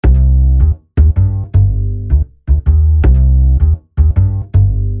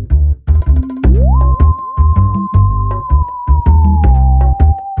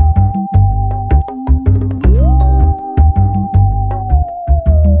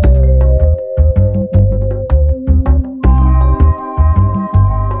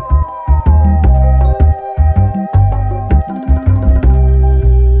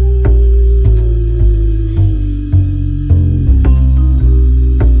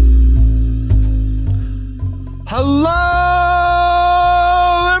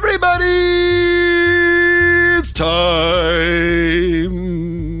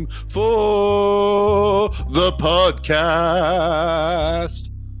podcast.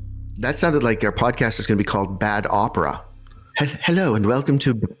 That sounded like our podcast is going to be called Bad Opera. Hello and welcome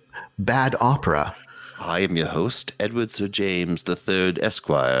to Bad Opera. I am your host, Edward Sir James III,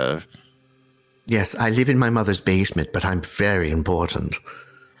 Esquire. Yes, I live in my mother's basement, but I'm very important.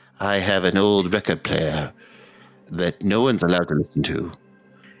 I have an old record player that no one's allowed to listen to.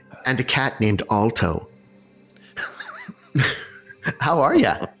 And a cat named Alto. How are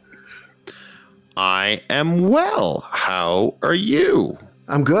you? I am well. How are you?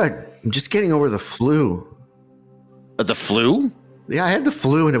 I'm good. I'm just getting over the flu. The flu? Yeah, I had the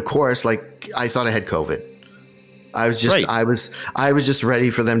flu, and of course, I thought I had COVID. I was just, right. I was just ready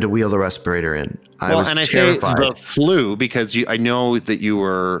for them to wheel the respirator in. I was terrified. I say the flu because I know that you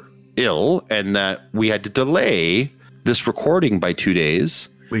were ill and that we had to delay this recording by 2 days.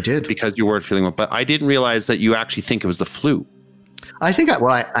 We did because you weren't feeling well, but I didn't realize that you actually think it was the flu. I think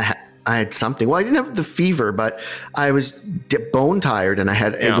I had something. Well, I didn't have the fever, but I was bone tired and I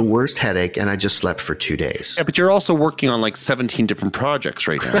had the worst headache and I just slept for 2 days. Yeah, but you're also working on like 17 different projects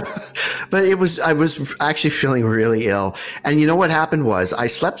right now. But I was actually feeling really ill. And you know what happened was I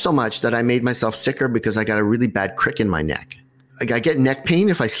slept so much that I made myself sicker because I got a really bad crick in my neck. Like I get neck pain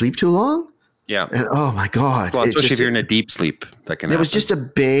if I sleep too long. Yeah. And, oh my God. Well, especially if you're in a deep sleep, that can happen. It was just a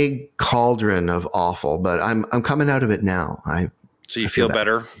big cauldron of awful, but I'm coming out of it now. So you feel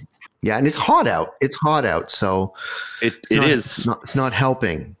better? Yeah, and it's hot out. So it's not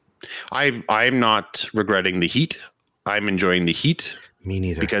helping. I'm not regretting the heat. I'm enjoying the heat. Me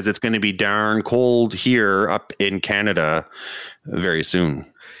neither. Because it's going to be darn cold here up in Canada very soon.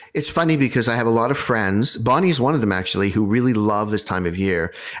 It's funny because I have a lot of friends. Bonnie's one of them actually, who really love this time of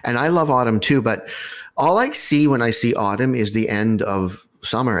year, and I love autumn too. But all I see when I see autumn is the end of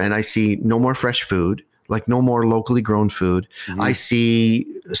summer, and I see no more fresh food. Like no more locally grown food. Mm-hmm. I see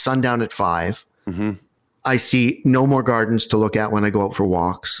sundown at 5. Mm-hmm. I see no more gardens to look at when I go out for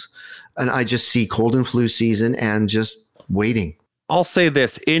walks. And I just see cold and flu season and just waiting. I'll say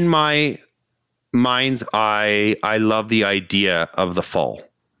this. In my mind's eye, I love the idea of the fall.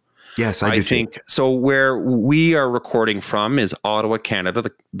 Yes, I do think so. Where we are recording from is Ottawa,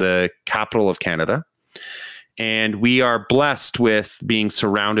 Canada, the capital of Canada. And we are blessed with being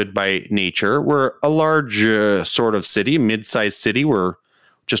surrounded by nature. We're a large sort of city, mid-sized city. We're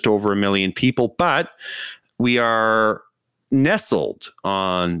just over 1 million people, but we are nestled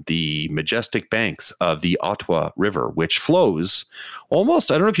on the majestic banks of the Ottawa River, which flows almost,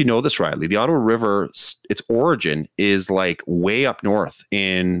 I don't know if you know this, Riley, the Ottawa River, its origin is like way up north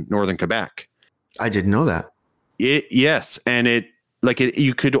in northern Quebec. I didn't know that. Yes, and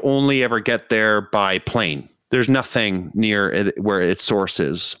you could only ever get there by plane. There's nothing near where its source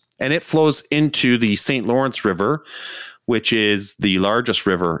is. And it flows into the St. Lawrence River, which is the largest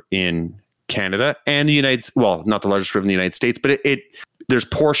river in Canada and not the largest river in the United States, but there's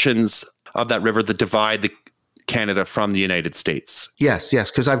portions of that river that divide Canada from the United States. Yes,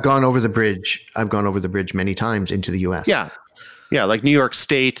 because I've gone over the bridge. I've gone over the bridge many times into the US. Yeah, like New York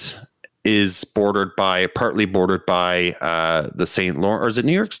State is partly bordered by the St. Lawrence, or is it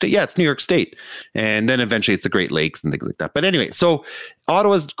New York State? Yeah, it's New York State. And then eventually it's the Great Lakes and things like that. But anyway, so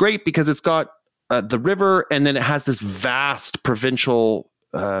Ottawa's great because it's got the river, and then it has this vast provincial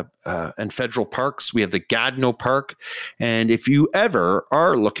and federal parks. We have the Gatineau Park. And if you ever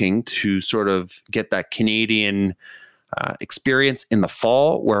are looking to sort of get that Canadian experience in the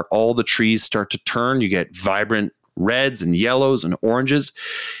fall where all the trees start to turn, you get vibrant reds and yellows and oranges,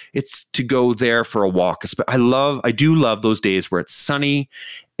 it's to go there for a walk. I do love those days where it's sunny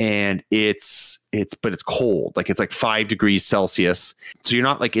and it's cold. Like it's like 5 degrees Celsius. So you're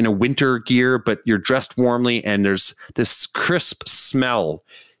not like in a winter gear, but you're dressed warmly and there's this crisp smell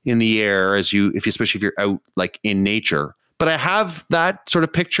in the air especially if you're out like in nature. But I have that sort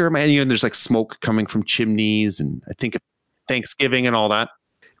of picture, and there's like smoke coming from chimneys, and I think of Thanksgiving and all that.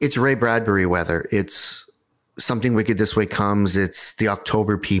 It's Ray Bradbury weather. It's Something Wicked This Way Comes. It's the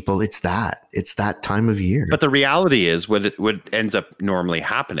October people. It's that time of year. But the reality is what ends up normally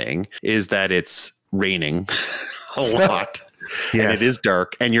happening is that it's raining a lot. Yes. And it is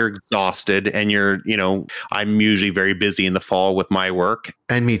dark and you're exhausted and I'm usually very busy in the fall with my work.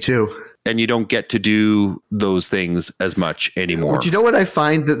 And me too. And you don't get to do those things as much anymore. But you know what I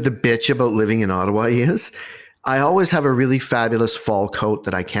find that the bitch about living in Ottawa is? I always have a really fabulous fall coat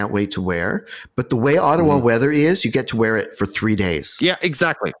that I can't wait to wear. But the way Ottawa weather is, you get to wear it for 3 days. Yeah,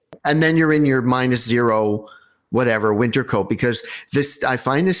 exactly. And then you're in your -0, whatever, winter coat. Because I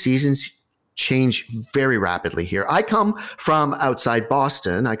find the seasons change very rapidly here. I come from outside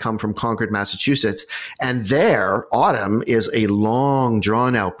Boston. I come from Concord, Massachusetts, and there autumn is a long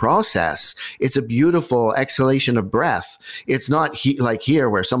drawn out process. It's a beautiful exhalation of breath. It's not like here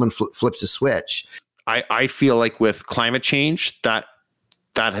where someone flips a switch. I feel like with climate change that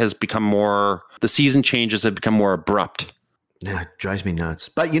has become more, the season changes have become more abrupt. Yeah, it drives me nuts.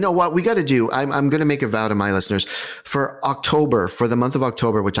 But you know what we got to do? I'm going to make a vow to my listeners for October, for the month of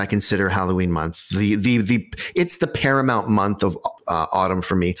October, which I consider Halloween month. It's the paramount month of autumn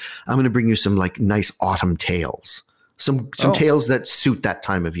for me. I'm going to bring you some like nice autumn tales, some tales that suit that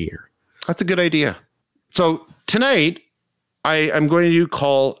time of year. That's a good idea. So tonight I'm going to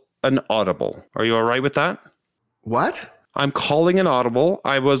call an audible. Are you all right with that? What? I'm calling an audible.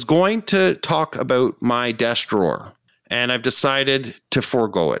 I was going to talk about my desk drawer, and I've decided to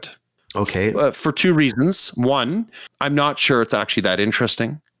forego it. Okay. For two reasons. One, I'm not sure it's actually that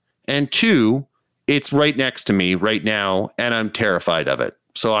interesting. And two, it's right next to me right now, and I'm terrified of it.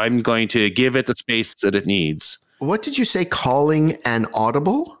 So I'm going to give it the space that it needs. What did you say? Calling an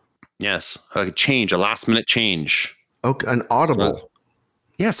audible? Yes. A change, a last minute change. Okay, an audible.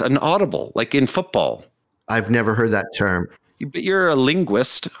 Yes, an audible, like in football. I've never heard that term. But you're a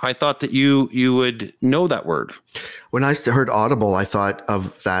linguist. I thought that you would know that word. When I heard audible, I thought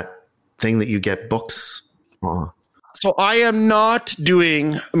of that thing that you get books. Oh. So I am not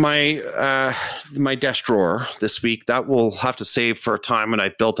doing my my desk drawer this week. That will have to save for a time when I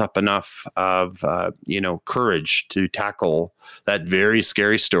built up enough of courage to tackle that very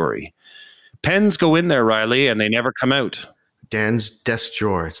scary story. Pens go in there, Riley, and they never come out. Dan's desk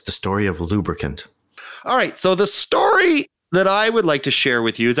drawer. It's the story of lubricant. All right. So the story that I would like to share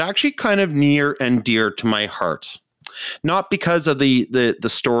with you is actually kind of near and dear to my heart. Not because of the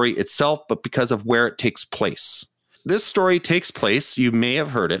story itself, but because of where it takes place. This story takes place, you may have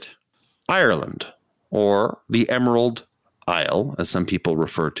heard it, Ireland, or the Emerald Isle, as some people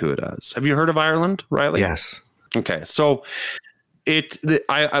refer to it as. Have you heard of Ireland, Riley? Yes. Okay. So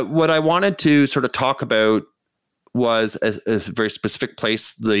what I wanted to sort of talk about was a very specific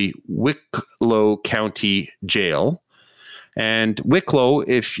place, the Wicklow County Jail. And Wicklow,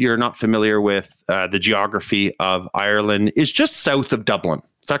 if you're not familiar with the geography of Ireland, is just south of Dublin.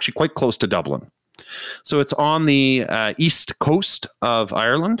 It's actually quite close to Dublin. So it's on the east coast of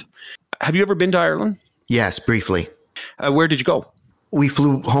Ireland. Have you ever been to Ireland? Yes, briefly. Where did you go? We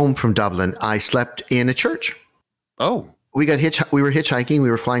flew home from Dublin. I slept in a church. Oh. We were hitchhiking. We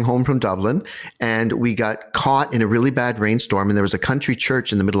were flying home from Dublin, and we got caught in a really bad rainstorm. And there was a country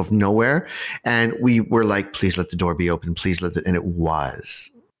church in the middle of nowhere, and we were like, "Please let the door be open. Please let it." And it was.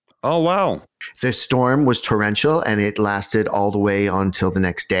 Oh wow! The storm was torrential, and it lasted all the way until the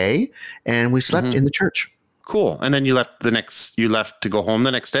next day. And we slept in the church. Cool. And then you left to go home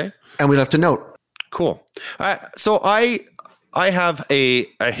the next day. And we left a note. Cool. So I have a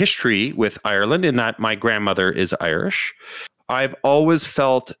history with Ireland in that my grandmother is Irish. I've always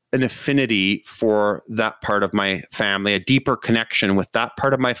felt an affinity for that part of my family, a deeper connection with that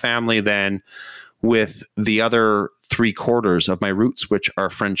part of my family than with the other 3/4 of my roots, which are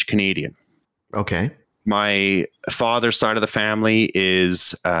French Canadian. Okay. My father's side of the family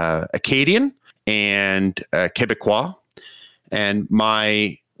is Acadian and Quebecois. And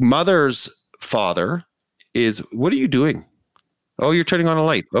my mother's father is, what are you doing? Oh, you're turning on a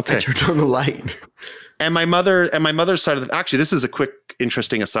light. Okay. I turned on the light. And my mother's side of the, actually, this is a quick,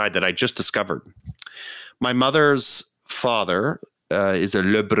 interesting aside that I just discovered. My mother's father is a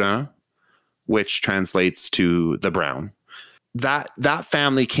Lebrun, which translates to the brown. That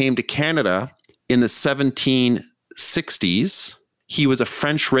family came to Canada in the 1760s. He was a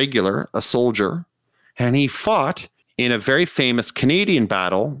French regular, a soldier, and he fought in a very famous Canadian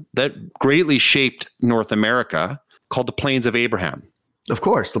battle that greatly shaped North America, called the Plains of Abraham. Of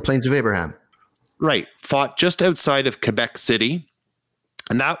course, the Plains of Abraham. Right. Fought just outside of Quebec City.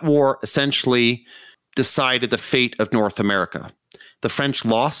 And that war essentially decided the fate of North America. The French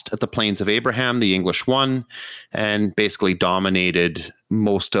lost at the Plains of Abraham. The English won and basically dominated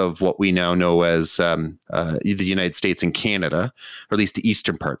most of what we now know as the United States and Canada, or at least the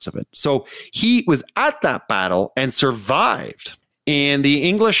eastern parts of it. So he was at that battle and survived. And the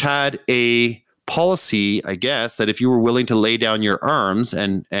English had a policy, I guess, that if you were willing to lay down your arms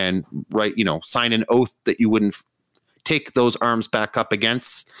and write, sign an oath that you wouldn't take those arms back up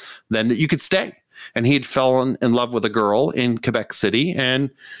against them, that you could stay. And he'd fallen in love with a girl in Quebec City, and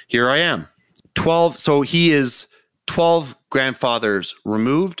here I am. 12. So he is 12 grandfathers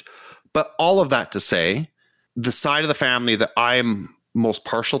removed. But all of that to say, the side of the family that I'm most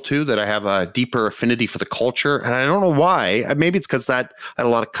partial to, that I have a deeper affinity for the culture. And I don't know why. Maybe it's because that I had a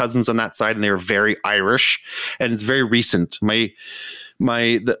lot of cousins on that side and they were very Irish, and it's very recent.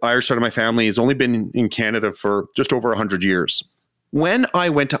 The Irish side of my family has only been in Canada for just over 100 years. When I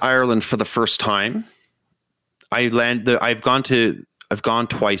went to Ireland for the first time, I've gone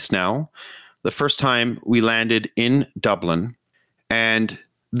twice now. The first time we landed in Dublin, and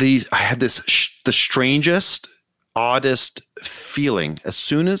I had the strangest, oddest feeling as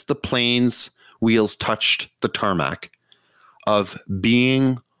soon as the plane's wheels touched the tarmac of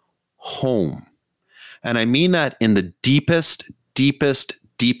being home. And I mean that in the deepest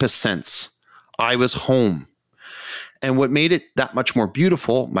sense. I was home. And what made it that much more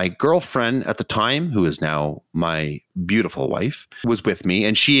beautiful, my girlfriend at the time, who is now my beautiful wife, was with me,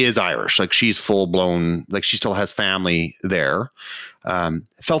 and she is Irish. Like, she's full blown, like, she still has family there.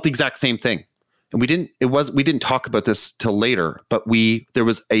 Felt the exact same thing. And we didn't talk about this till later, but there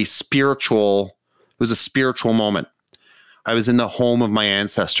was a spiritual moment. I was in the home of my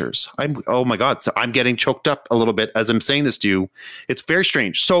ancestors. Oh my God. So I'm getting choked up a little bit as I'm saying this to you. It's very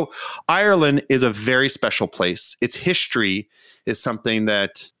strange. So Ireland is a very special place. Its history is something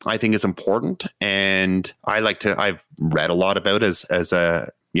that I think is important. And I've read a lot about as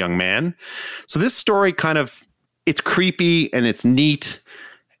a young man. So this story it's creepy and it's neat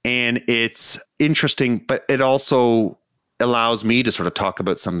and it's interesting, but it also allows me to sort of talk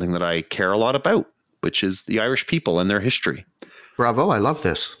about something that I care a lot about, which is the Irish people and their history. Bravo. I love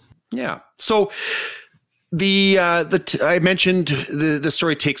this. Yeah. So I mentioned the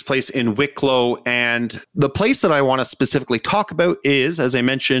story takes place in Wicklow, and the place that I want to specifically talk about is, as I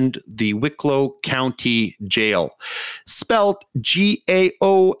mentioned, the Wicklow County Jail, spelled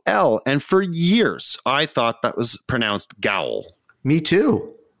Gaol. And for years, I thought that was pronounced Gaol. Me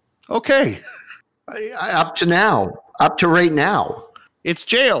too. Okay. Up to right now. It's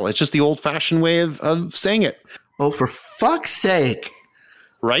jail. It's just the old-fashioned way of saying it. Oh, for fuck's sake.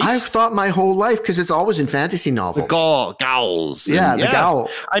 Right? I've thought my whole life, because it's always in fantasy novels. The Gaols. Yeah, the Gaol.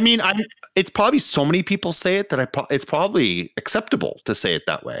 I mean, it's probably so many people say it that it's probably acceptable to say it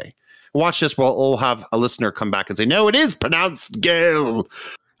that way. Watch this. We'll have a listener come back and say, no, it is pronounced Gaol.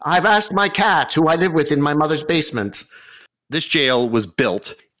 I've asked my cat, who I live with in my mother's basement. This jail was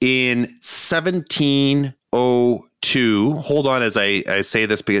built in 1702. Hold on as I say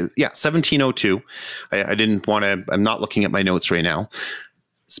this, because 1702. I didn't want to. I'm not looking at my notes right now.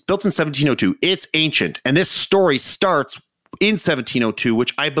 It's built in 1702. It's ancient, and this story starts in 1702,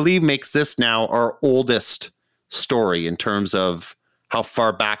 which I believe makes this now our oldest story in terms of how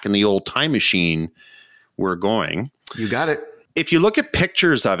far back in the old time machine we're going. You got it. If you look at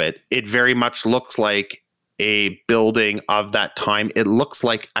pictures of it, it very much looks like a building of that time. It looks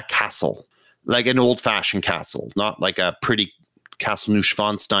like a castle, like an old-fashioned castle, not like a pretty Castle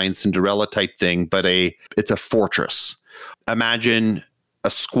Neuschwanstein Cinderella type thing, but it's a fortress. Imagine a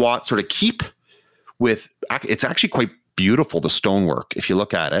squat sort of keep it's actually quite beautiful, the stonework, if you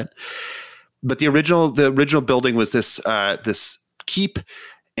look at it. But the original building was this keep,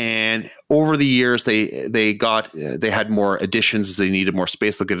 and over the years they had more additions as they needed more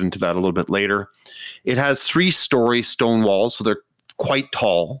space. I'll get into that a little bit later. It has 3-story stone walls, so they're quite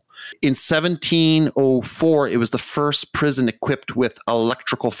tall. In 1704, it was the first prison equipped with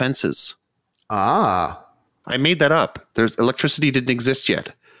electrical fences. Ah. I made that up. Electricity didn't exist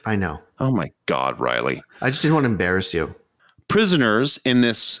yet. I know. Oh my God, Riley. I just didn't want to embarrass you. Prisoners in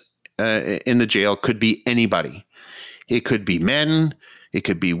the jail could be anybody. It could be men, it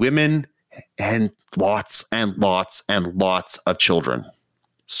could be women, and lots and lots and lots of children.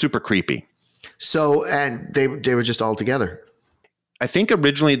 Super creepy. So, and they were just all together. I think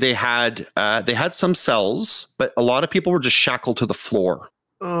originally they had some cells, but a lot of people were just shackled to the floor.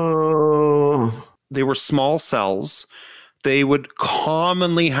 Oh. They were small cells. They would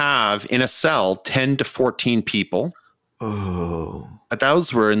commonly have in a cell 10 to 14 people. Oh. But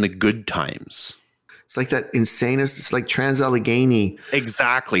those were in the good times. It's like that insanest, it's like Trans-Allegheny.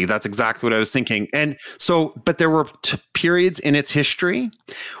 Exactly. That's exactly what I was thinking. And so, but there were periods in its history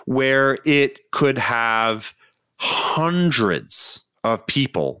where it could have hundreds of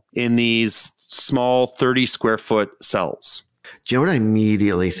people in these small 30 square foot cells. Do you know what I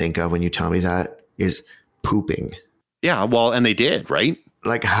immediately think of when you tell me that is pooping? Yeah, well, and they did, right?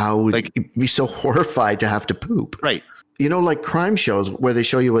 Like, how would you be so horrified to have to poop? Right. You know, like crime shows where they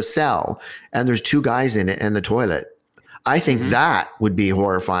show you a cell and there's 2 guys in it and the toilet. I think that would be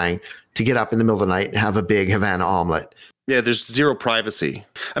horrifying, to get up in the middle of the night and have a big Havana omelet. Yeah, there's zero privacy.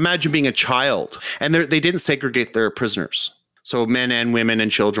 Imagine being a child, and they didn't segregate their prisoners. So men and women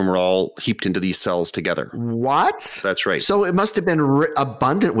and children were all heaped into these cells together. What? That's right. So it must have been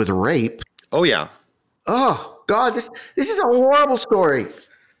abundant with rape. Oh yeah. Oh God, this is a horrible story.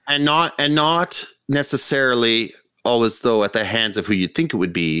 And not necessarily always though at the hands of who you'd think it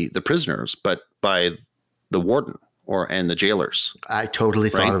would be, the prisoners, but by the warden and the jailers. I totally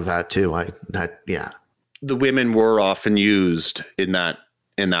thought of that too. The women were often used in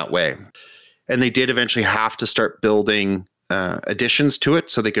that way. And they did eventually have to start building additions to it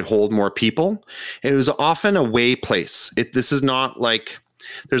so they could hold more people. It was often a way place. This is not like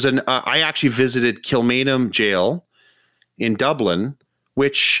I actually visited Kilmainham Jail in Dublin,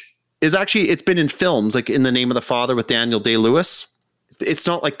 which is actually, it's been in films like In the Name of the Father with Daniel Day-Lewis. It's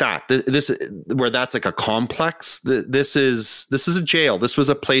not like that. This where that's like a complex. This is a jail. This was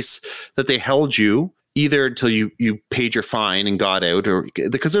a place that they held you either until you paid your fine and got out, or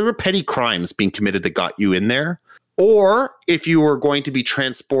because there were petty crimes being committed that got you in there. Or if you were going to be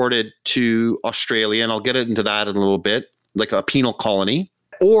transported to Australia, and I'll get into that in a little bit, like a penal colony,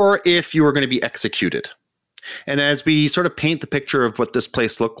 or if you were going to be executed. And as we sort of paint the picture of what this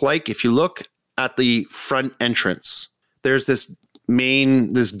place looked like, if you look at the front entrance, there's this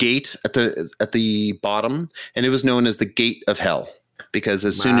gate at the bottom, and it was known as the Gate of Hell, because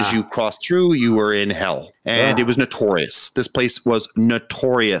as soon as you crossed through, you were in hell. And it was notorious. This place was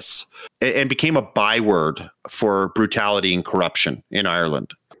notorious and became a byword for brutality and corruption in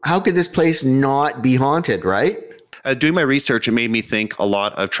Ireland. How could this place not be haunted, right? Doing my research, it made me think a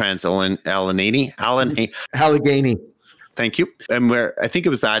lot of Allegheny. Thank you. And I think it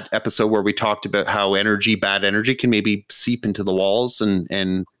was that episode where we talked about how bad energy can maybe seep into the walls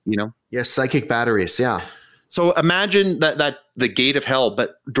and Yes, psychic batteries, yeah. So imagine that the Gate of Hell,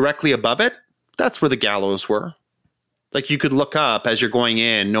 but directly above it, that's where the gallows were. Like you could look up as you're going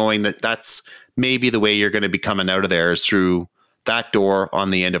in, knowing that that's maybe the way you're going to be coming out of there is through that door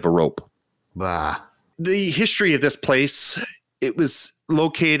on the end of a rope. Bah. The history of this place, it was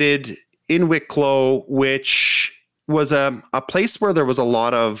located in Wicklow, which was a place where there was a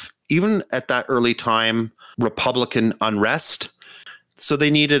lot of, even at that early time, Republican unrest. So they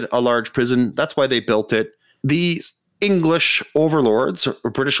needed a large prison. That's why they built it. The English overlords or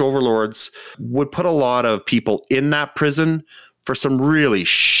British overlords would put a lot of people in that prison for some really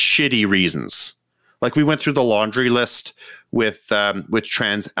shitty reasons. Like we went through the laundry list with Allegheny.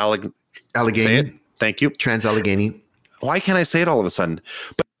 Thank you. Trans-Allegheny. Why can't I say it all of a sudden?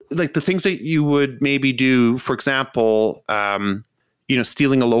 But like the things that you would maybe do, for example,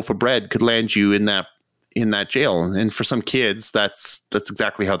 stealing a loaf of bread could land you in that jail. And for some kids, that's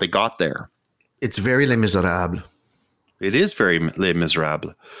exactly how they got there. It's very Les Miserables. It is very Les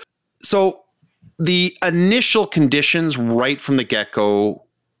Miserables. So the initial conditions right from the get-go,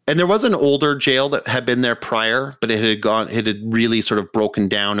 and there was an older jail that had been there prior, but it had really sort of broken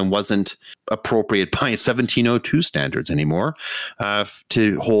down and wasn't appropriate by 1702 standards anymore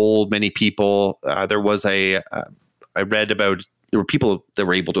to hold many people. I read about, there were people that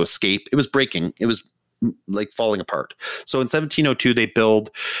were able to escape. It was breaking. It was like falling apart. So in 1702, they build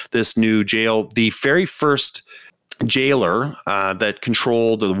this new jail. The very first jailer that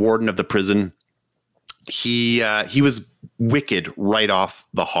controlled the warden of the prison, he was wicked right off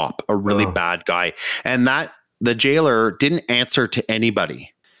the hop, a really bad guy. And the jailer didn't answer to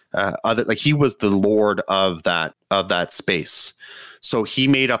anybody. He was the lord of that space. So he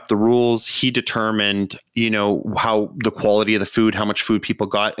made up the rules. He determined, how the quality of the food, how much food people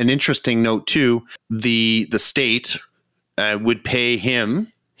got. An interesting note too, the state would pay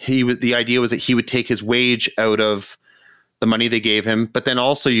him. The idea was that he would take his wage out of the money they gave him, but then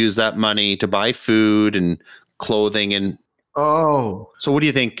also use that money to buy food and clothing. And so what do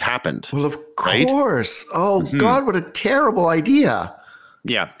you think happened? Well, of course. Right? Oh, mm-hmm. God, what a terrible idea.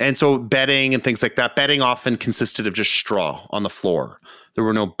 Yeah. And so bedding and things like that, bedding often consisted of just straw on the floor. There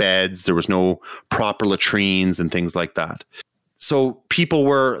were no beds. There was no proper latrines and things like that. So people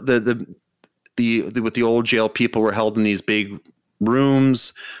were with the old jail, people were held in these big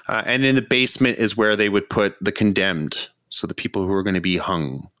rooms. And in the basement is where they would put the condemned. So the people who were going to be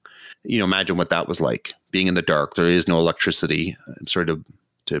hung. Imagine what that was like, being in the dark. There is no electricity. I'm sorry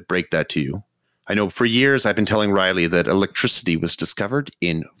to break that to you. I know for years I've been telling Riley that electricity was discovered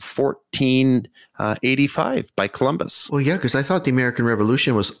in 1485 by Columbus. Well, yeah, because I thought the American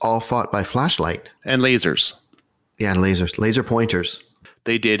Revolution was all fought by flashlight. And lasers. Yeah, and lasers. Laser pointers.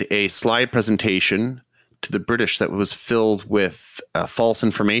 They did a slide presentation to the British that was filled with false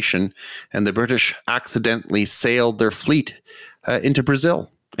information, and the British accidentally sailed their fleet into Brazil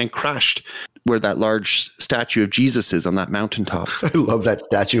and crashed where that large statue of Jesus is on that mountaintop. I love that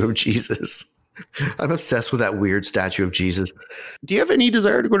statue of Jesus. I'm obsessed with that weird statue of Jesus. Do you have any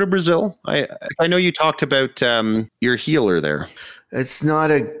desire to go to Brazil? I know you talked about your healer there. It's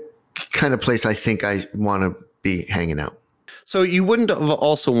not a kind of place I think I want to be hanging out. So you wouldn't have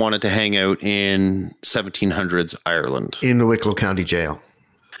also wanted to hang out in 1700s Ireland? In the Wicklow County Jail.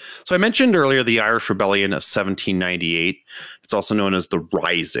 So I mentioned earlier the Irish Rebellion of 1798. It's also known as the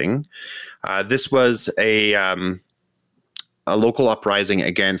Rising. This was a local uprising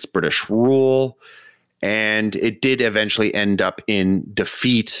against British rule, and it did eventually end up in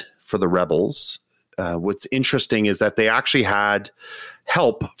defeat for the rebels. What's interesting is that they actually had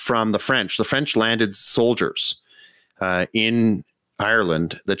help from the French. The French landed soldiers in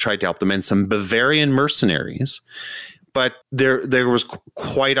Ireland that tried to help them, and some Bavarian mercenaries. But there was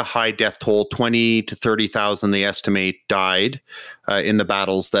quite a high death toll. 20 to 30,000, they estimate, died in the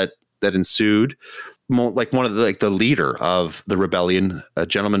battles that ensued. Like one of the leader of the rebellion, a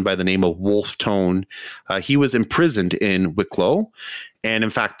gentleman by the name of Wolfe Tone, he was imprisoned in Wicklow, and in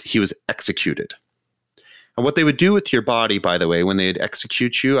fact, he was executed. And what they would do with your body, by the way, when they'd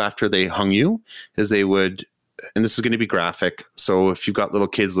execute you after they hung you, is they would, and this is going to be graphic, so if you've got little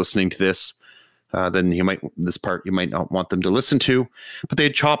kids listening to this, then you might not want them to listen to, but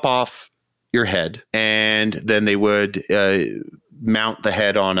they'd chop off your head, and then they would mount the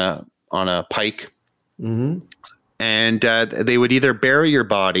head on a pike. Mm-hmm. And they would either bury your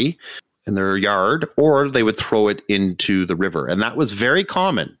body in their yard, or they would throw it into the river. And that was very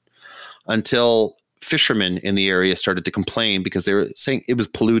common until fishermen in the area started to complain because they were saying it was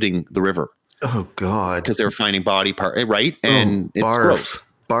polluting the river. Oh, God. Because they were finding body part, right? And it's gross.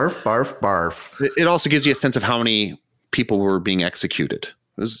 Barf, barf, barf. It also gives you a sense of how many people were being executed.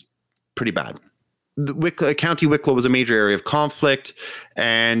 It was pretty bad. County Wicklow was a major area of conflict,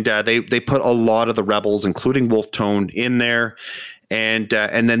 and they put a lot of the rebels, including Wolfe Tone, in there, and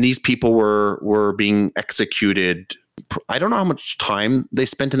then these people were being executed. I don't know how much time they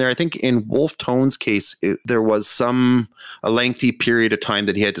spent in there. I think in Wolfe Tone's case, there was a lengthy period of time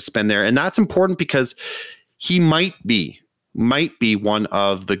that he had to spend there, and that's important because he might be one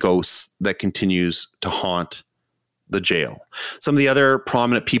of the ghosts that continues to haunt the jail. Some of the other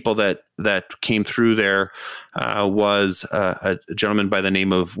prominent people that came through there was a gentleman by the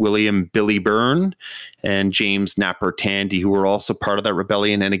name of William Billy Byrne and James Napper Tandy, who were also part of that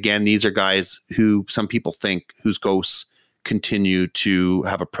rebellion. And again, these are guys who some people think whose ghosts continue to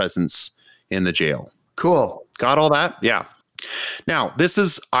have a presence in the jail. Cool. Got all that? Yeah. Now, this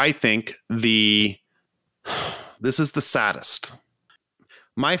is, I think, the saddest.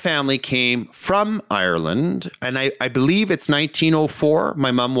 My family came from Ireland, and I believe it's 1904. My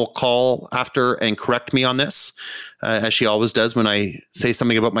mom will call after and correct me on this, as she always does when I say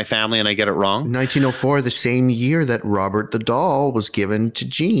something about my family and I get it wrong. 1904, the same year that Robert the Doll was given to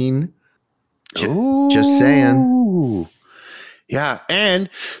Jean. Just saying. Yeah, and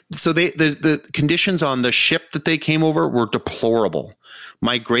so the conditions on the ship that they came over were deplorable.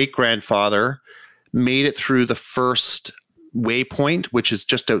 My great-grandfather made it through the first waypoint, which is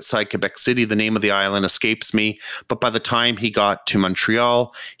just outside Quebec City. The name of the island escapes me. But by the time he got to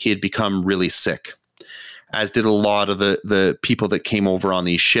Montreal, he had become really sick, as did a lot of the people that came over on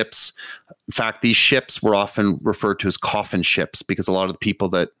these ships. In fact, these ships were often referred to as coffin ships because a lot of the people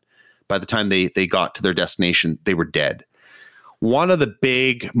that by the time they got to their destination, they were dead. One of the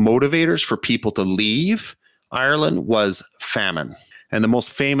big motivators for people to leave was famine. And the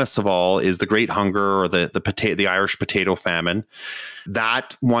most famous of all is the Great Hunger, or the Irish Potato Famine.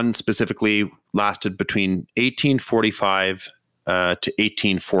 That one specifically lasted between 1845 to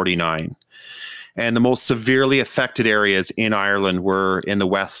 1849. And the most severely affected areas in Ireland were in the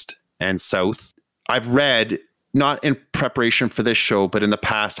west and south. I've read, not in preparation for this show, but in the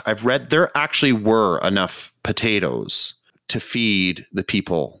past, I've read there actually were enough potatoes to feed the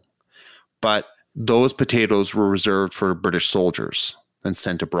people. But those potatoes were reserved for British soldiers and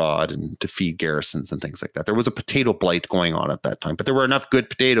sent abroad and to feed garrisons and things like that. There was a potato blight going on at that time, but there were enough good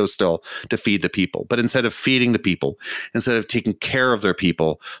potatoes still to feed the people. But instead of feeding the people, instead of taking care of their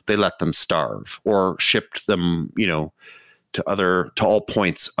people, they let them starve or shipped them, to all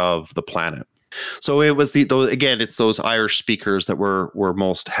points of the planet. So it was it's those Irish speakers that were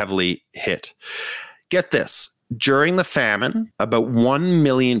most heavily hit. Get this. During the famine, about 1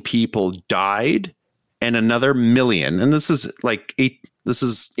 million people died, and another million, and this is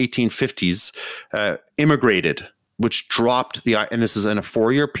 1850s, immigrated, which dropped and this is in a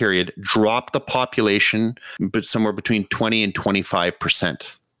 4-year period, dropped the population but somewhere between 20 and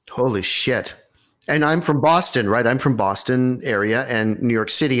 25%. Holy shit. And I'm from Boston, right? I'm from Boston area and New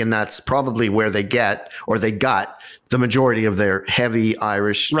York City, and that's probably where they got the majority of their heavy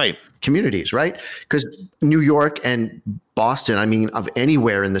Irish communities, right? Because New York and Boston, I mean, of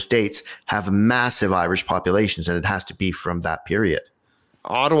anywhere in the States, have massive Irish populations, and it has to be from that period.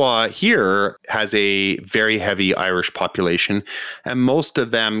 Ottawa here has a very heavy Irish population, and most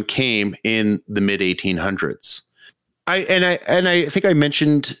of them came in the mid 1800s. I think I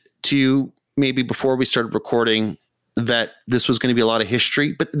mentioned to you maybe before we started recording that this was going to be a lot of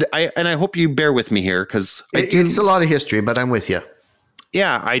history, but I hope you bear with me here because it's a lot of history, but I'm with you.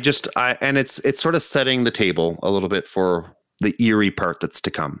 Yeah, and it's sort of setting the table a little bit for the eerie part that's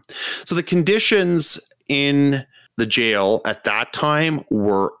to come. So the conditions in the jail at that time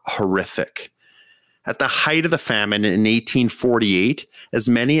were horrific. At the height of the famine in 1848, as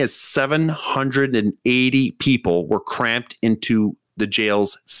many as 780 people were cramped into the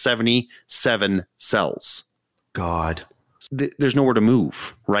jail's 77 cells. God. There's nowhere to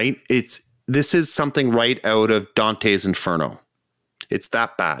move, right? This is something right out of Dante's Inferno. It's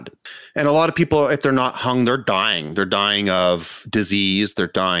that bad. And a lot of people, if they're not hung, they're dying. They're dying of disease. They're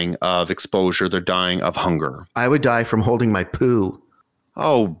dying of exposure. They're dying of hunger. I would die from holding my poo.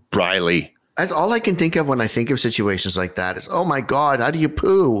 Oh, Riley. That's all I can think of when I think of situations like that is, oh my God, how do you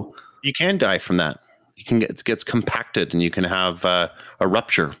poo? You can die from that. It gets compacted and you can have a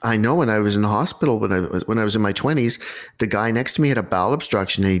rupture. I know when I was in the hospital, when I was in my 20s, the guy next to me had a bowel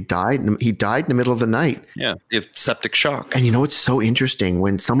obstruction and he died. He died in the middle of the night. Yeah, you have septic shock. And you know, it's so interesting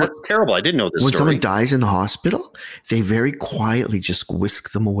when someone... That's terrible. I didn't know this story. When someone dies in the hospital, they very quietly just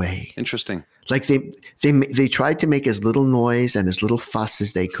whisk them away. Interesting. Like they tried to make as little noise and as little fuss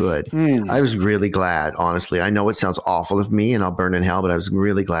as they could. I was really glad, honestly. I know it sounds awful of me and I'll burn in hell, but I was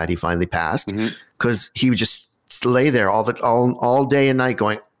really glad he finally passed because he would just lay there all day and night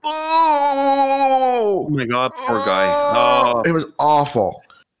going, oh my God, poor guy. Oh. It was awful.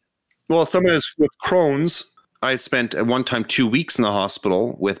 Well, someone is with Crohn's. I spent at one time 2 weeks in the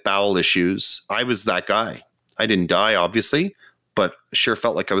hospital with bowel issues. I was that guy. I didn't die, obviously, but sure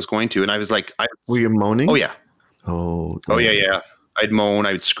felt like I was going to. And I was like, were you moaning? Oh, yeah. Oh, yeah. I'd moan.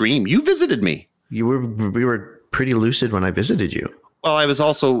 I would scream. You visited me. We were pretty lucid when I visited you. Well, I was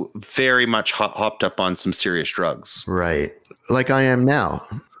also very much hopped up on some serious drugs. Right. Like I am now.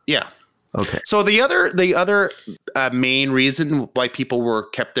 Yeah. Okay. So the other main reason why people were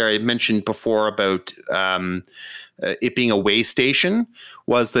kept there, I mentioned before about it being a way station,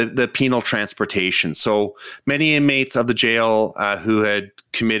 was the penal transportation. So many inmates of the jail who had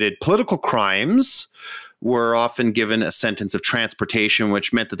committed political crimes were often given a sentence of transportation,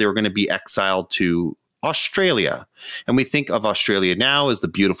 which meant that they were going to be exiled to Australia. And we think of Australia now as the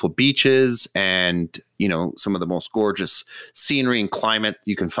beautiful beaches and, you know, some of the most gorgeous scenery and climate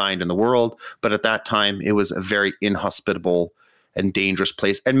you can find in the world. But at that time, it was a very inhospitable and dangerous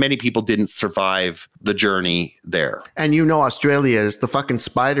place. And many people didn't survive the journey there. And you know, Australia is the fucking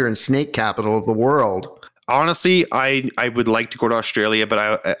spider and snake capital of the world. Honestly, I would like to go to Australia,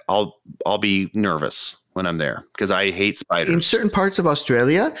 but I'll be nervous when I'm there because I hate spiders. In certain parts of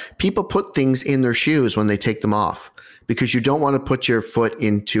Australia, people put things in their shoes when they take them off because you don't want to put your foot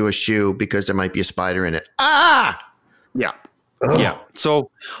into a shoe because there might be a spider in it. Ah! Yeah. Ugh. Yeah.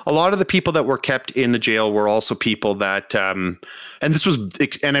 So a lot of the people that were kept in the jail were also people that, and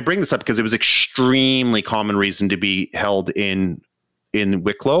I bring this up because it was extremely common reason to be held in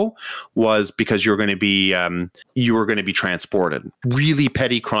Wicklow was because you were going to be transported. Really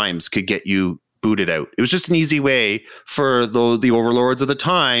petty crimes could get you booted out. It was just an easy way for the overlords of the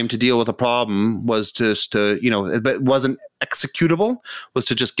time to deal with a problem, was just to, but it wasn't executable, was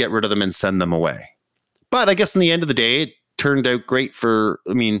to just get rid of them and send them away. But I guess in the end of the day, it turned out great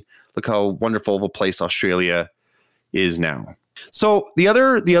look how wonderful of a place Australia is now. So the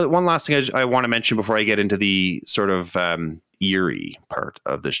other one last thing I want to mention before I get into the sort of eerie part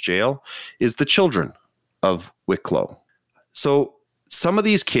of this jail is the children of Wicklow. So some of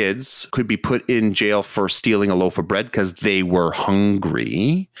these kids could be put in jail for stealing a loaf of bread because they were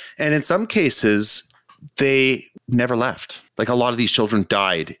hungry. And in some cases, they never left. Like a lot of these children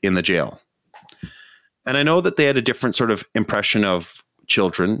died in the jail. And I know that they had a different sort of impression of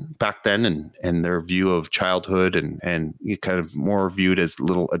children back then and their view of childhood and kind of more viewed as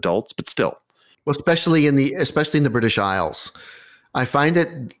little adults, but still. Well, especially in the British Isles. I find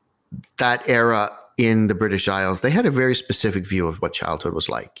that era in the British Isles, they had a very specific view of what childhood was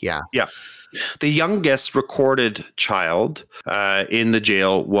like. Yeah. Yeah. The youngest recorded child in the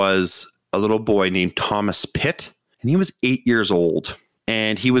jail was a little boy named Thomas Pitt, and he was 8 years old,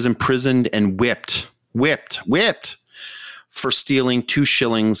 and he was imprisoned and whipped for stealing 2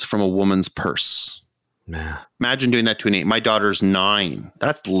 shillings from a woman's purse. Nah. Imagine doing that to an 8. My daughter's 9.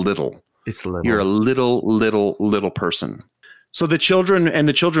 That's little. It's little. You're a little person. So the children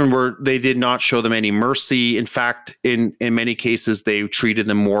they did not show them any mercy. In fact, in many cases, they treated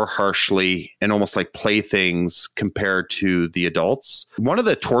them more harshly and almost like playthings compared to the adults. One of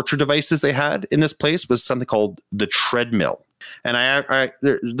the torture devices they had in this place was something called the treadmill. And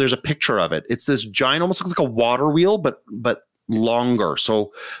there's a picture of it. It's this giant, almost looks like a water wheel, but longer.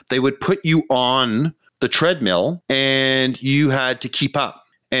 So they would put you on the treadmill and you had to keep up.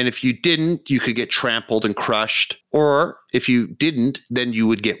 And if you didn't, you could get trampled and crushed. Or if you didn't, then you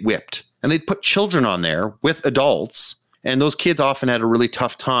would get whipped. And they'd put children on there with adults. And those kids often had a really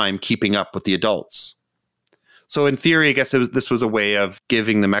tough time keeping up with the adults. So in theory, I guess this was a way of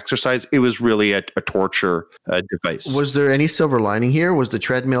giving them exercise. It was really a torture device. Was there any silver lining here? Was the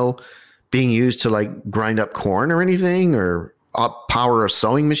treadmill being used to like grind up corn or anything, or power a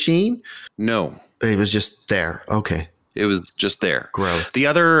sewing machine? No. It was just there. Okay. It was just there. Gross. The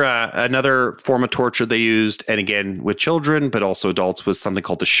other, another form of torture they used, and again with children, but also adults, was something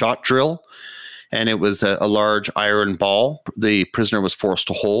called the shot drill. And it was a large iron ball the prisoner was forced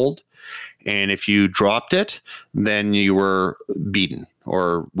to hold. And if you dropped it, then you were beaten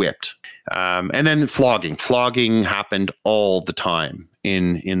or whipped. And then flogging. Flogging happened all the time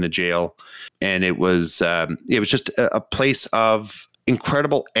in the jail. And it was just a place of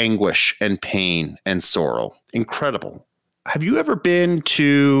incredible anguish and pain and sorrow. Incredible. Have you ever been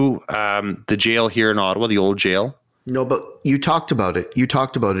to the jail here in Ottawa, the old jail? No, but you talked about it. You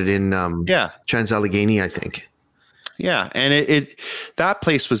talked about it in Trans-Allegheny, I think. Yeah, and that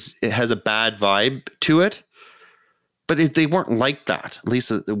place has a bad vibe to it, but they weren't like that, at least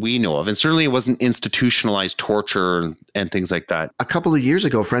that we know of. And certainly it wasn't institutionalized torture and things like that. A couple of years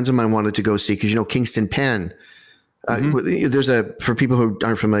ago, friends of mine wanted to go see, because Kingston Pen. There's for people who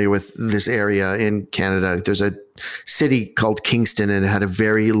aren't familiar with this area in Canada, there's a city called Kingston, and it had a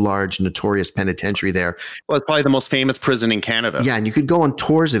very large, notorious penitentiary there. Well, it's probably the most famous prison in Canada. Yeah, and you could go on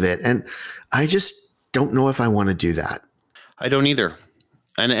tours of it, and I just don't know if I want to do that. I don't either.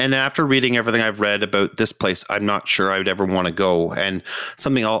 And after reading everything I've read about this place, I'm not sure I would ever want to go. And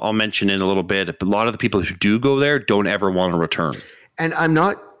something I'll mention in a little bit, but a lot of the people who do go there don't ever want to return. And I'm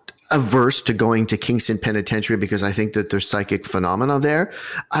not averse to going to Kingston Penitentiary because I think that there's psychic phenomena there.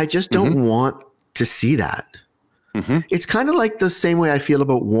 I just don't want to see that. It's kind of like the same way I feel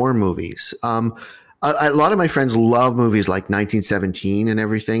about war movies. A lot of my friends love movies like 1917 and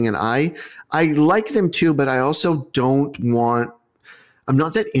everything, and I like them too, but I also I'm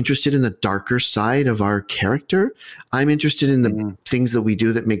not that interested in the darker side of our character. I'm interested in the things that we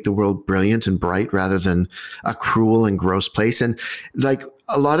do that make the world brilliant and bright rather than a cruel and gross place. And like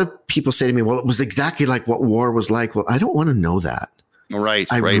a lot of people say to me, well, it was exactly like what war was like. Well, I don't want to know that. Right.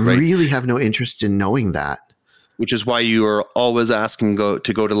 I really have no interest in knowing that. Which is why you are always asking to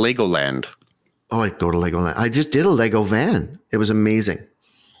go to Legoland. Oh, I'd go to Legoland. I just did a Lego van. It was amazing.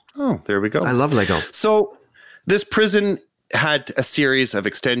 Oh, there we go. I love Lego. So this prison had a series of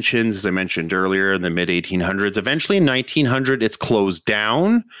extensions, as I mentioned earlier, in the mid-1800s. Eventually, in 1900, it's closed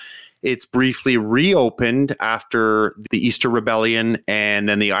down. It's briefly reopened after the Easter Rebellion and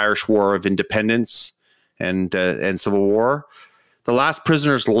then the Irish War of Independence and Civil War. The last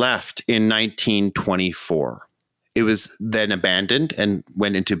prisoners left in 1924. It was then abandoned and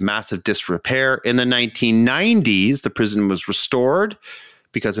went into massive disrepair. In the 1990s, the prison was restored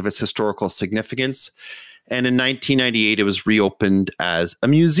because of its historical significance. And in 1998, it was reopened as a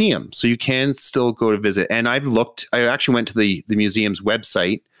museum. So you can still go to visit. And I actually went to the museum's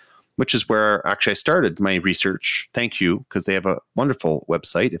website, which is where actually I started my research. Thank you, because they have a wonderful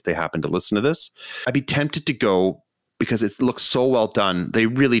website if they happen to listen to this. I'd be tempted to go because it looks so well done. They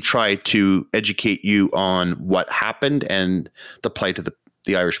really try to educate you on what happened and the plight of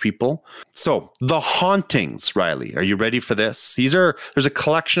the Irish people. So the hauntings, Riley, are you ready for this? There's a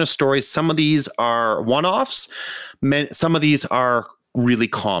collection of stories. Some of these are one-offs. Some of these are really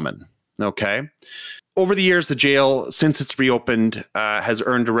common. Okay. Over the years, the jail, since it's reopened, has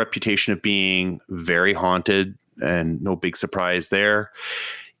earned a reputation of being very haunted, and no big surprise there.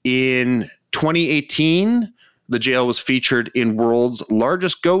 In 2018, the jail was featured in World's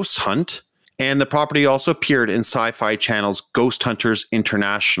Largest Ghost Hunt, and the property also appeared in Sci-Fi Channel's Ghost Hunters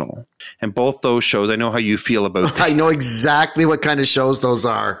International. And both those shows, I know how you feel about them. I know exactly what kind of shows those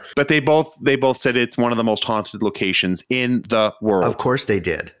are. But they both said it's one of the most haunted locations in the world. Of course they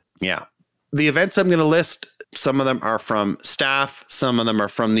did. Yeah. The events I'm going to list, some of them are from staff, some of them are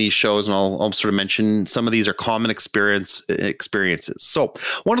from these shows, and I'll sort of mention some of these are common experiences. So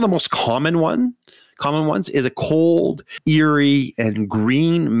one of the most common ones is a cold, eerie, and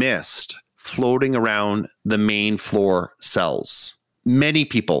green mist floating around the main floor cells. Many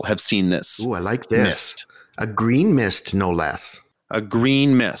people have seen this. Ooh, I like this. Mist. A green mist, no less. A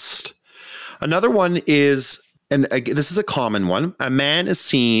green mist. Another one is, and this is a common one, a man is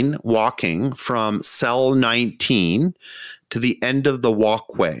seen walking from cell 19 to the end of the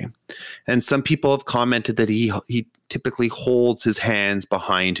walkway. And some people have commented that he typically holds his hands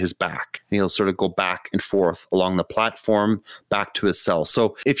behind his back. And he'll sort of go back and forth along the platform back to his cell.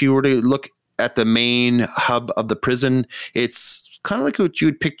 So if you were to look at the main hub of the prison, it's kind of like what you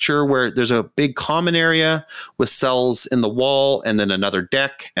would picture, where there's a big common area with cells in the wall, and then another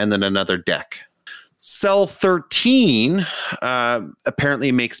deck, and then another deck. Cell 13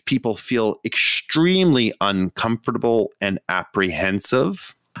 apparently makes people feel extremely uncomfortable and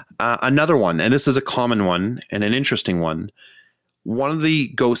apprehensive. Another one, and this is a common one and an interesting one. One of the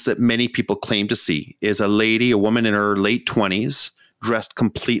ghosts that many people claim to see is a woman in her late 20s, dressed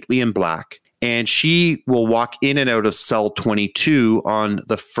completely in black. And she will walk in and out of cell 22 on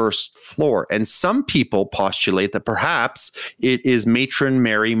the first floor. And some people postulate that perhaps it is Matron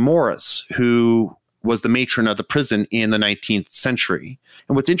Mary Morris, who was the matron of the prison in the 19th century.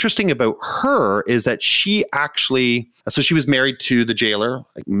 And what's interesting about her is that she was married to the jailer,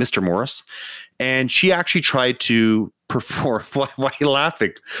 like Mr. Morris, and she actually tried to perform. Why are you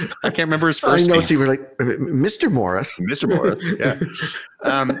laughing? I can't remember his first name. I know, so you were like, Mr. Morris. Mr. Morris,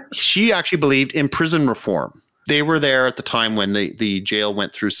 yeah. She actually believed in prison reform. They were there at the time when the jail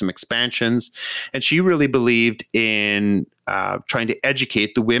went through some expansions, and she really believed in trying to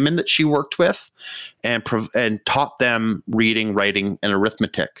educate the women that she worked with and taught them reading, writing, and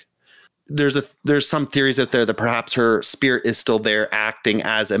arithmetic. There's some theories out there that perhaps her spirit is still there acting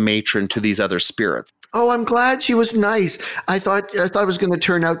as a matron to these other spirits. Oh, I'm glad she was nice. I thought it was going to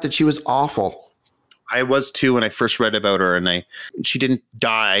turn out that she was awful. I was too when I first read about her, and she didn't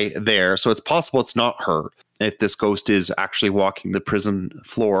die there. So it's possible it's not her if this ghost is actually walking the prison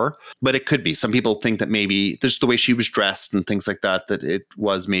floor, but it could be. Some people think that maybe just the way she was dressed and things like that it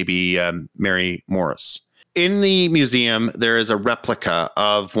was maybe Mary Morris. In the museum, there is a replica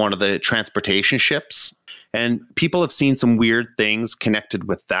of one of the transportation ships, and people have seen some weird things connected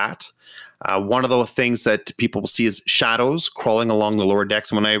with that. One of the things that people will see is shadows crawling along the lower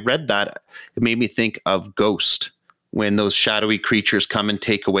decks. And when I read that, it made me think of Ghost, when those shadowy creatures come and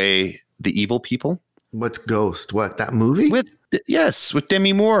take away the evil people. What's Ghost? What, that movie? With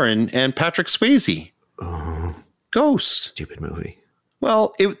Demi Moore and Patrick Swayze. Oh, Ghost. stupid movie.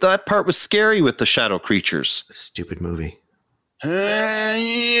 Well, that part was scary with the shadow creatures. Stupid movie.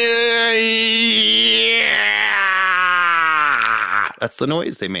 That's the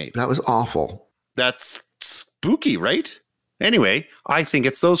noise they made. That was awful. That's spooky, right? Anyway, I think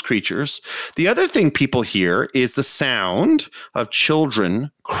it's those creatures. The other thing people hear is the sound of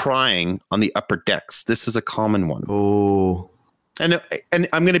children crying on the upper decks. This is a common one. Oh. And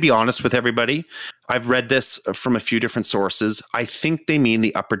I'm going to be honest with everybody. I've read this from a few different sources. I think they mean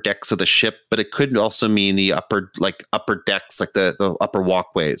the upper decks of the ship, but it could also mean the upper decks, like the upper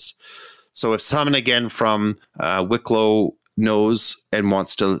walkways. So if someone again from Wicklow knows and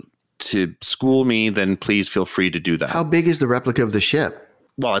wants to school me, then please feel free to do that. How big is the replica of the ship?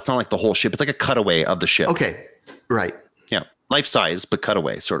 Well, it's not like the whole ship. It's like a cutaway of the ship. Okay, right. Yeah, life size, but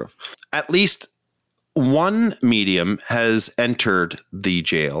cutaway, sort of. At least one medium has entered the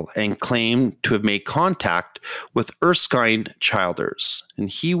jail and claimed to have made contact with Erskine Childers. And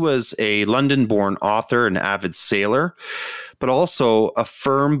he was a London-born author and avid sailor, but also a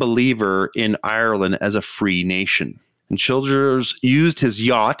firm believer in Ireland as a free nation. And Childers used his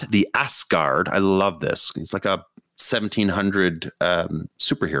yacht, the Asgard. I love this. He's like a 1700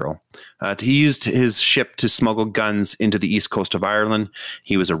 superhero. He used his ship to smuggle guns into the east coast of Ireland.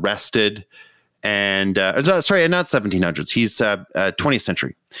 He was arrested. And sorry, not 1700s. He's 20th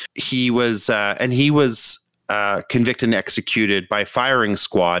century. He was convicted and executed by firing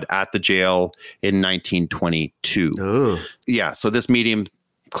squad at the jail in 1922. Oh. Yeah, so this medium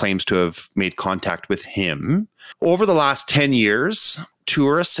claims to have made contact with him. Over the last 10 years,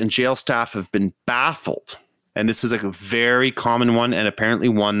 tourists and jail staff have been baffled. And this is a very common one, and apparently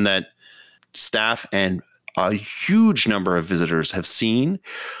one that staff and a huge number of visitors have seen.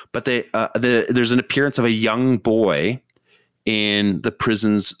 But there's an appearance of a young boy in the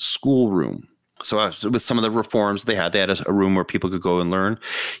prison's schoolroom. So with some of the reforms they had a room where people could go and learn.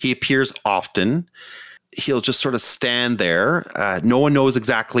 He appears often. He'll just sort of stand there. No one knows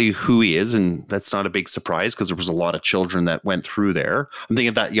exactly who he is, and that's not a big surprise because there was a lot of children that went through there. I'm thinking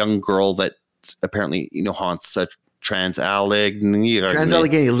of that young girl that apparently haunts Trans-Allegheny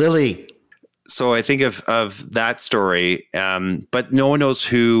Lily. So I think of that story, but no one knows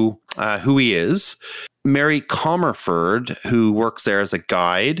who he is. Mary Comerford, who works there as a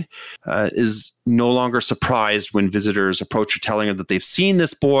guide, is no longer surprised when visitors approach her telling her that they've seen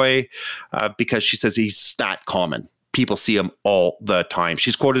this boy because she says he's that common. People see him all the time.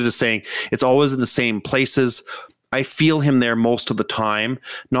 She's quoted as saying, "It's always in the same places. I feel him there most of the time.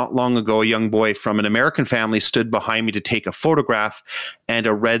 Not long ago, a young boy from an American family stood behind me to take a photograph, and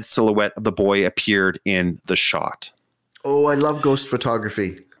a red silhouette of the boy appeared in the shot." Oh, I love ghost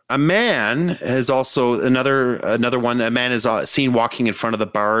photography. A man is also another one. A man is seen walking in front of the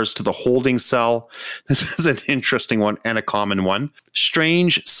bars to the holding cell. This is an interesting one and a common one.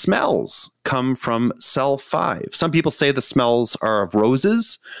 Strange smells come from cell 5. Some people say the smells are of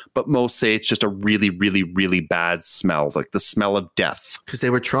roses, but most say it's just a really, really, really bad smell, like the smell of death. Because they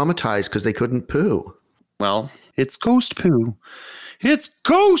were traumatized because they couldn't poo. Well, it's ghost poo. It's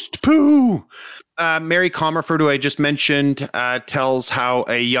ghost poo. Mary Comerford, who I just mentioned, tells how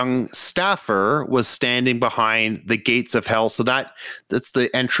a young staffer was standing behind the gates of hell. So that's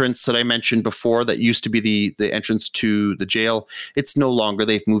the entrance that I mentioned before. That used to be the entrance to the jail. It's no longer.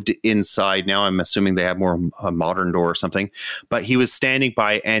 They've moved it inside now. I'm assuming they have more a modern door or something. But he was standing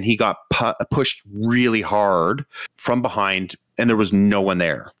by, and he got pushed really hard from behind, and there was no one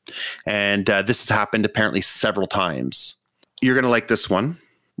there. And this has happened apparently several times. You're going to like this one.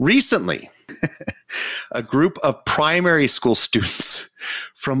 Recently, a group of primary school students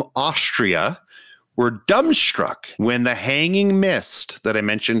from Austria were dumbstruck when the hanging mist that I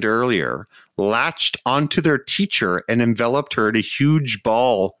mentioned earlier latched onto their teacher and enveloped her in a huge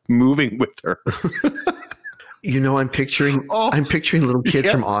ball, moving with her. You know, I'm picturing little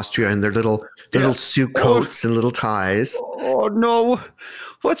kids from Austria in their little suit coats and little ties. Oh no!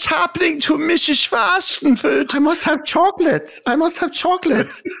 What's happening to Mrs. Fastenford? I must have chocolate.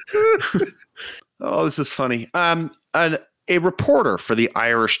 Oh, this is funny. A reporter for the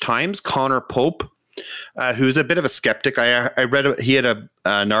Irish Times, Connor Pope, who's a bit of a skeptic. I read he had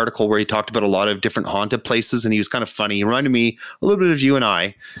an article where he talked about a lot of different haunted places, and he was kind of funny. He reminded me a little bit of you and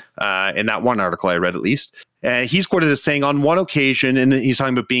I in that one article I read, at least. And he's quoted as saying, on one occasion, and he's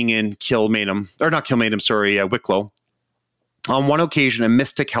talking about being in Wicklow. On one occasion, a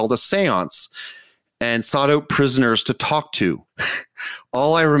mystic held a seance and sought out prisoners to talk to.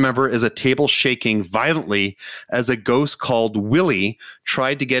 All I remember is a table shaking violently as a ghost called Willie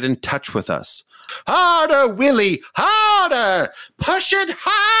tried to get in touch with us. Harder, Willie, harder, push it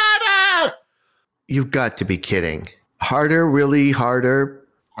harder. You've got to be kidding. Harder, Willie, harder.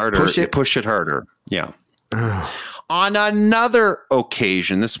 Push it harder. Yeah. On another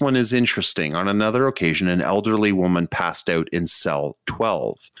occasion, this one is interesting. On another occasion, an elderly woman passed out in cell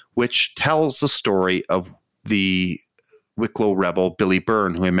 12, which tells the story of the Wicklow rebel Billy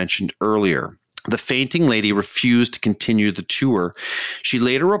Byrne, who I mentioned earlier. The fainting lady refused to continue the tour. She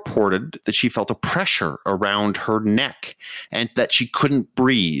later reported that she felt a pressure around her neck and that she couldn't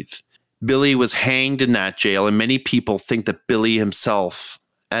breathe. Billy was hanged in that jail, and many people think that Billy himself,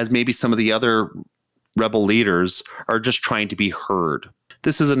 as maybe some of the other rebel leaders, are just trying to be heard.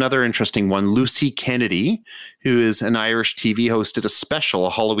 This is another interesting one. Lucy Kennedy, who is an Irish TV host, did a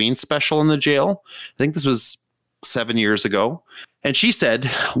Halloween special in the jail. I think this was 7 years ago. And she said,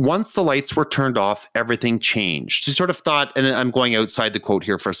 once the lights were turned off, everything changed. She sort of thought, and I'm going outside the quote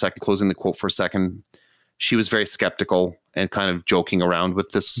here for a second, closing the quote for a second. She was very skeptical and kind of joking around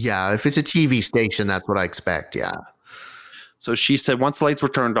with this. Yeah, if it's a TV station, that's what I expect. Yeah. So she said, once the lights were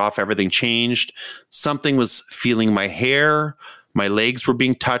turned off, everything changed. Something was feeling my hair. My legs were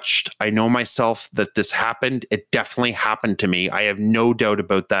being touched. I know myself that this happened. It definitely happened to me. I have no doubt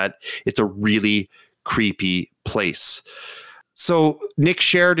about that. It's a really creepy place. So Nick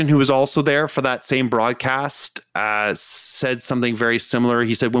Sheridan, who was also there for that same broadcast, said something very similar.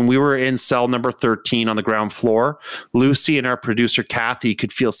 He said, when we were in cell number 13 on the ground floor, Lucy and our producer, Kathy,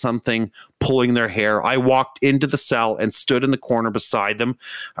 could feel something pulling their hair. I walked into the cell and stood in the corner beside them.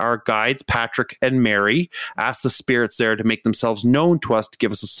 Our guides, Patrick and Mary, asked the spirits there to make themselves known to us to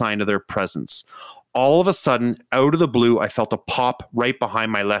give us a sign of their presence. All of a sudden, out of the blue, I felt a pop right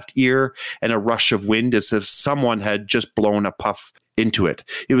behind my left ear and a rush of wind as if someone had just blown a puff into it.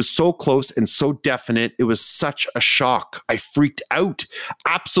 It was so close and so definite. It was such a shock. I freaked out,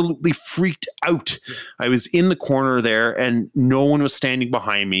 absolutely freaked out. I was in the corner there and no one was standing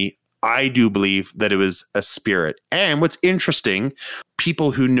behind me. I do believe that it was a spirit. And what's interesting,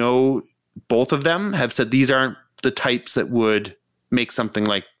 people who know both of them have said these aren't the types that would make something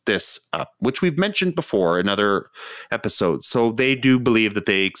like this up, which we've mentioned before in other episodes. So they do believe that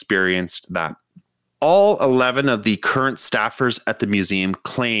they experienced that. All 11 of the current staffers at the museum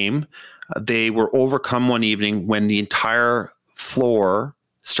claim they were overcome one evening when the entire floor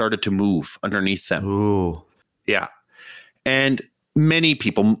started to move underneath them. Ooh. Yeah. And many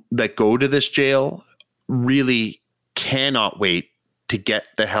people that go to this jail really cannot wait to get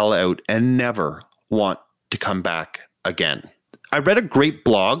the hell out and never want to come back again. I read a great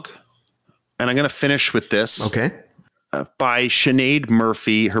blog, and I'm going to finish with this. Okay. By Sinead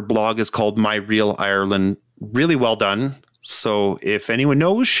Murphy. Her blog is called My Real Ireland. Really well done. So if anyone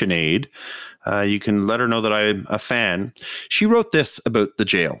knows Sinead, you can let her know that I'm a fan. She wrote this about the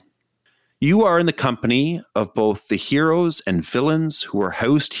jail. You are in the company of both the heroes and villains who are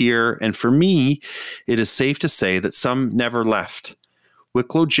housed here, and for me, it is safe to say that some never left.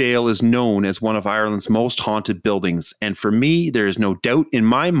 Wicklow Gaol is known as one of Ireland's most haunted buildings, and for me, there is no doubt in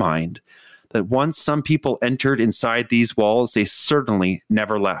my mind that once some people entered inside these walls, they certainly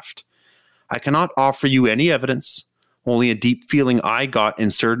never left. I cannot offer you any evidence, only a deep feeling I got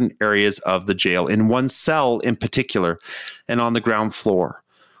in certain areas of the jail, in one cell in particular, and on the ground floor.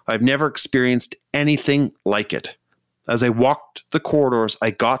 I've never experienced anything like it. As I walked the corridors,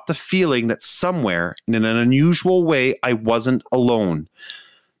 I got the feeling that somewhere, in an unusual way, I wasn't alone,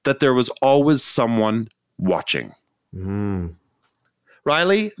 that there was always someone watching.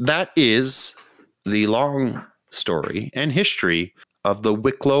 Riley, that is the long story and history of the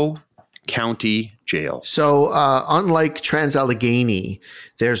Wicklow County Jail. So unlike Trans-Allegheny,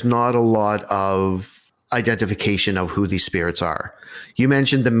 there's not a lot of identification of who these spirits are. You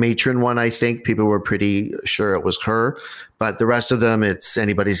mentioned the matron one. I think people were pretty sure it was her, but the rest of them, it's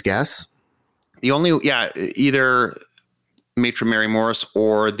anybody's guess. The only, either Matron Mary Morris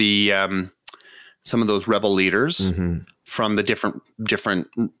or the some of those rebel leaders from the different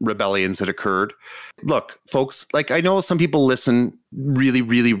rebellions that occurred. Look, folks, like I know some people listen really,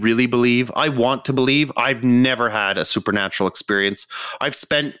 really, really believe. I want to believe. I've never had a supernatural experience. I've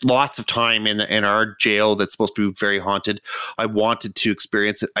spent lots of time in our jail that's supposed to be very haunted. I wanted to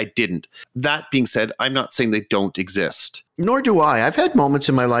experience it. I didn't. That being said, I'm not saying they don't exist. Nor do I. I've had moments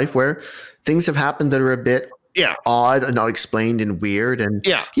in my life where things have happened that are a bit odd and not explained and weird. And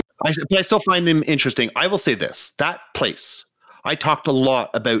but I still find them interesting. I will say this, that place, I talked a lot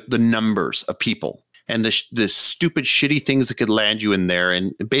about the numbers of people and the stupid, shitty things that could land you in there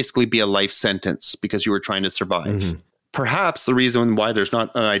and basically be a life sentence because you were trying to survive. Perhaps the reason why there's not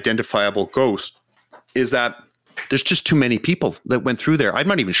an identifiable ghost is that there's just too many people that went through there. I'm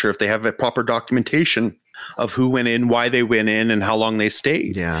not even sure if they have a proper documentation of who went in, why they went in, and how long they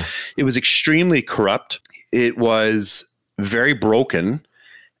stayed. Yeah. It was extremely corrupt. It was very broken.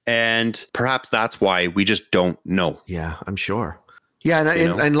 And perhaps that's why we just don't know. Yeah, I'm sure. Yeah,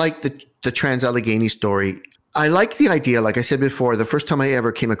 and like the Trans-Allegheny story, I like the idea. Like I said before, the first time I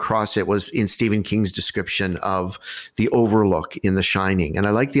ever came across it was in Stephen King's description of the Overlook in The Shining. And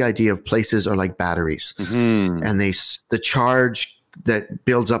I like the idea of places are like batteries. And the charge that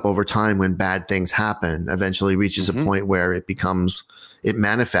builds up over time when bad things happen eventually reaches a point where it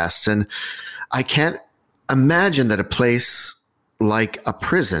manifests. And I can't imagine that a place like a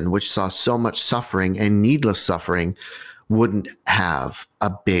prison, which saw so much suffering and needless suffering, wouldn't have a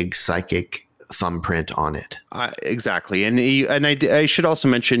big psychic thumbprint on it. Exactly. And I should also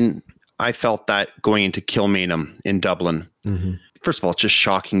mention, I felt that going into Kilmainham in Dublin. First of all, it's just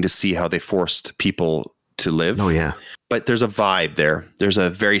shocking to see how they forced people to live. Oh, yeah. But there's a vibe there. There's a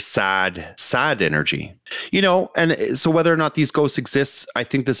very sad energy, and so whether or not these ghosts exist, I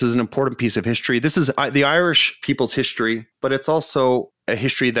think this is an important piece of history. This is the Irish people's history, but it's also a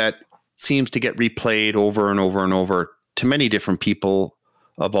history that seems to get replayed over and over and over to many different people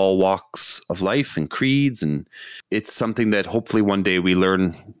of all walks of life and creeds. And it's something that hopefully one day we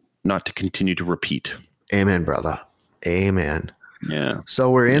learn not to continue to repeat. Amen, brother. Amen. Yeah. So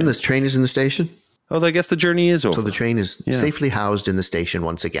we're in, this train is in the station? Oh, I guess the journey is over. So the train is safely housed in the station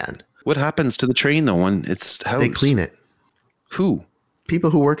once again. What happens to the train, though, when it's housed? They clean it. Who? People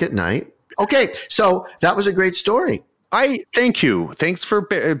who work at night. Okay, so that was a great story. Thank you. Thanks for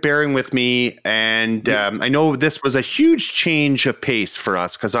bearing with me. And I know this was a huge change of pace for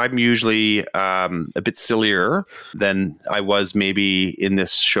us because I'm usually a bit sillier than I was maybe in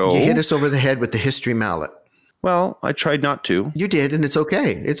this show. You hit us over the head with the history mallet. Well, I tried not to. You did, and it's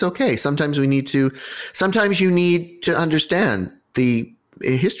okay. It's okay. Sometimes you need to understand the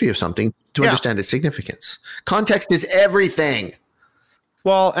history of something to understand its significance. Context is everything.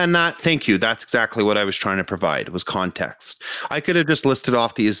 Well, and thank you. That's exactly what I was trying to provide, was context. I could have just listed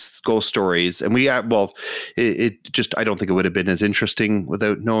off these ghost stories and I don't think it would have been as interesting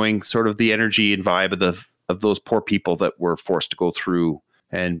without knowing sort of the energy and vibe of those poor people that were forced to go through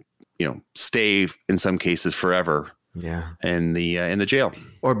and, stay in some cases forever. Yeah. In the jail.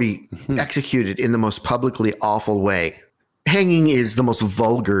 Or be executed in the most publicly awful way. hanging is the most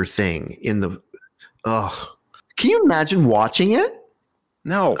vulgar thing in the. Oh, can you imagine watching it?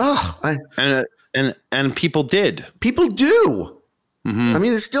 No. Oh, and people did. People do. Mm-hmm. I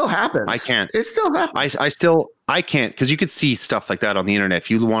mean, it still happens. I can't. It still happens. I can't, because you could see stuff like that on the internet.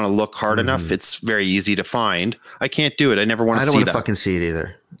 If you want to look hard enough, it's very easy to find. I can't do it. I never want to see that. I don't want to fucking see it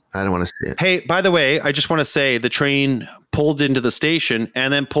either. I don't want to see it. Hey, by the way, I just want to say the train pulled into the station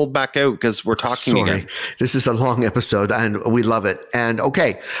and then pulled back out because we're talking again. This is a long episode and we love it. And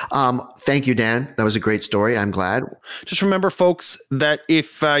okay. Thank you, Dan. That was a great story. I'm glad. Just remember, folks, that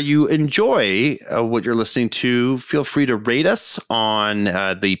if you enjoy what you're listening to, feel free to rate us on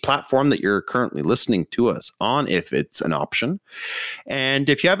the platform that you're currently listening to us on, if it's an option. And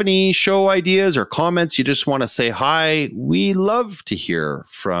if you have any show ideas or comments, you just want to say hi, we love to hear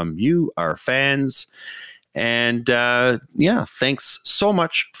from you, our fans. And thanks so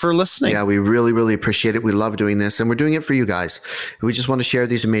much for listening. Yeah, we really, really appreciate it. We love doing this, and we're doing it for you guys. We just want to share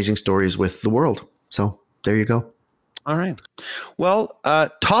these amazing stories with the world. So there you go. All right. Well,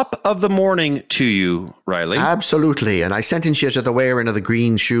 top of the morning to you, Riley. Absolutely. And I sentence you to the wearing of the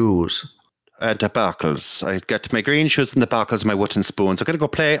green shoes. The buckles. I got my green shoes and the buckles, my wooden spoons. I got to go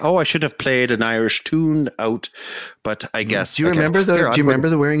play. Oh, I should have played an Irish tune out, but I guess. Do you remember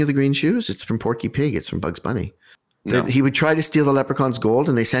the wearing of the green shoes? It's from Porky Pig. It's from Bugs Bunny. No. He would try to steal the leprechaun's gold,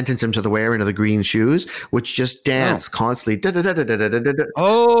 and they sentenced him to the wearing of the green shoes, which just dance constantly.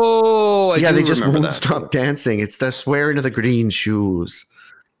 Oh, they just won't stop dancing. It's the wearing of the green shoes.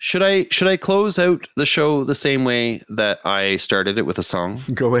 Should I close out the show the same way that I started it, with a song?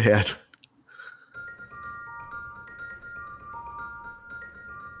 Go ahead.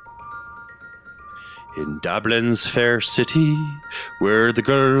 In Dublin's fair city, where the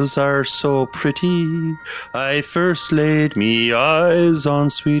girls are so pretty, I first laid me eyes on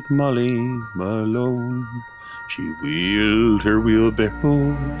sweet Molly Malone. She wheeled her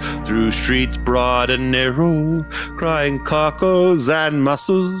wheelbarrow through streets broad and narrow, crying cockles and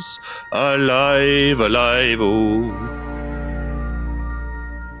mussels, alive, alive, oh.